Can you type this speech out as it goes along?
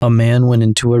A man went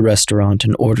into a restaurant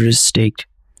and ordered a steak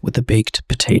with a baked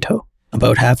potato.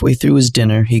 About halfway through his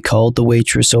dinner, he called the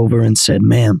waitress over and said,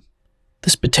 "Ma'am,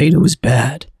 this potato is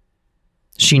bad."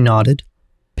 She nodded,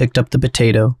 picked up the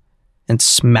potato, and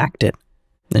smacked it.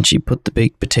 Then she put the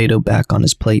baked potato back on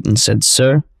his plate and said,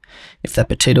 "Sir, if that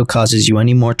potato causes you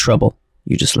any more trouble,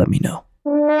 you just let me know."